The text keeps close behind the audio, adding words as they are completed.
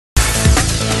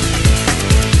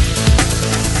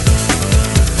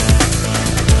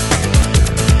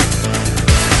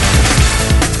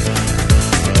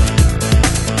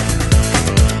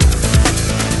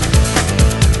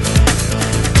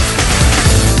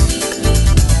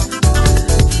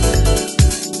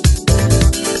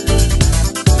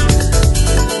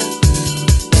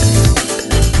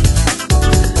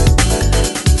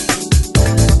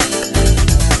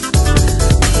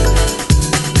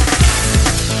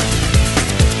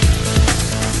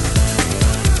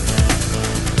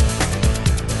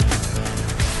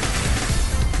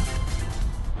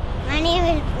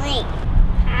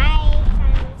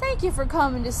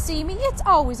coming to see me. It's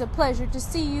always a pleasure to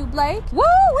see you, Blake.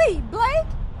 Woo-wee, Blake!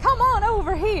 Come on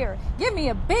over here. Give me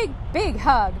a big, big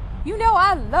hug. You know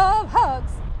I love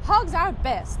hugs. Hugs are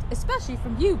best, especially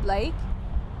from you, Blake.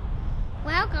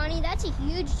 Wow, Connie, that's a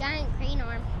huge giant crane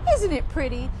arm. Isn't it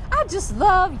pretty? I just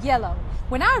love yellow.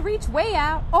 When I reach way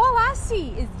out, all I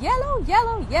see is yellow,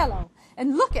 yellow, yellow.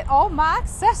 And look at all my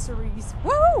accessories.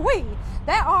 Woo-wee!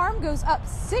 That arm goes up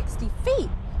 60 feet.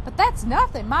 But that's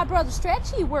nothing. My brother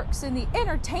Stretch, he works in the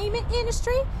entertainment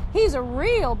industry. He's a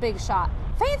real big shot.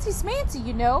 Fancy smancy,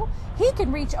 you know. He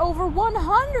can reach over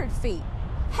 100 feet.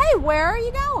 Hey, where are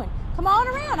you going? Come on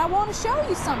around. I want to show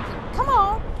you something. Come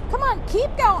on. Come on,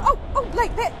 keep going. Oh,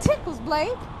 Blake, that tickles,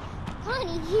 Blake.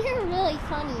 Connie, you're really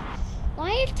funny.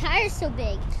 Why are your tires so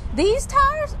big? These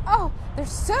tires? Oh, they're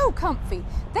so comfy.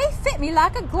 They fit me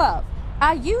like a glove.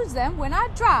 I use them when I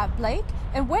drive, Blake,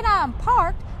 and when I'm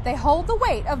parked, they hold the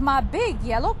weight of my big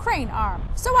yellow crane arm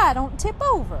so I don't tip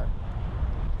over.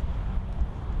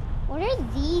 What are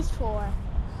these for?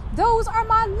 Those are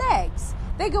my legs.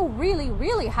 They go really,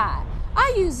 really high.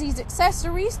 I use these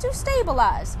accessories to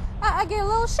stabilize. I get a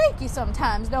little shaky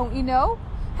sometimes, don't you know?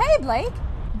 Hey, Blake,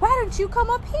 why don't you come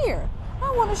up here?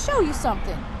 I want to show you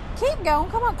something. Keep going.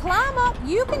 Come on, climb up.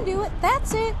 You can do it.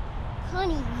 That's it.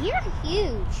 Connie, you're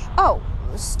huge. Oh,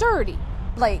 sturdy,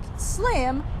 Blake.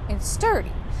 Slim and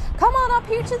sturdy. Come on up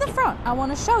here to the front. I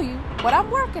want to show you what I'm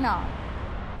working on.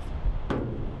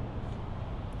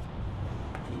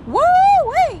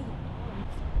 Woo-wee!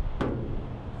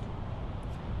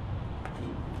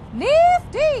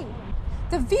 Nifty!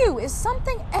 The view is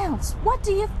something else. What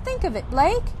do you think of it,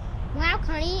 Blake? Wow,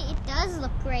 Connie, it does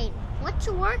look great. What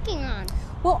you working on?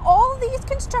 Well, all these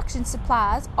construction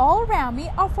supplies all around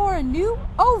me are for a new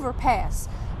overpass.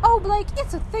 Oh, Blake,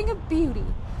 it's a thing of beauty.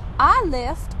 I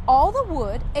lift all the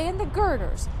wood and the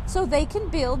girders so they can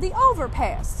build the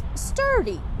overpass.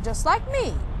 Sturdy, just like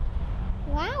me.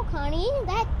 Wow, Connie,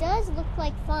 that does look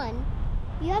like fun.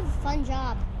 You have a fun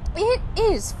job. It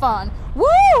is fun.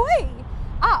 Woo-wee!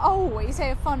 I always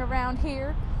have fun around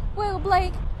here. Well,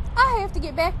 Blake, I have to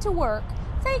get back to work.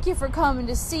 Thank you for coming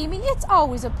to see me. It's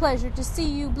always a pleasure to see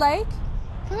you, Blake.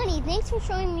 Connie, thanks for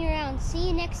showing me around. See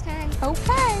you next time.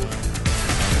 Okay.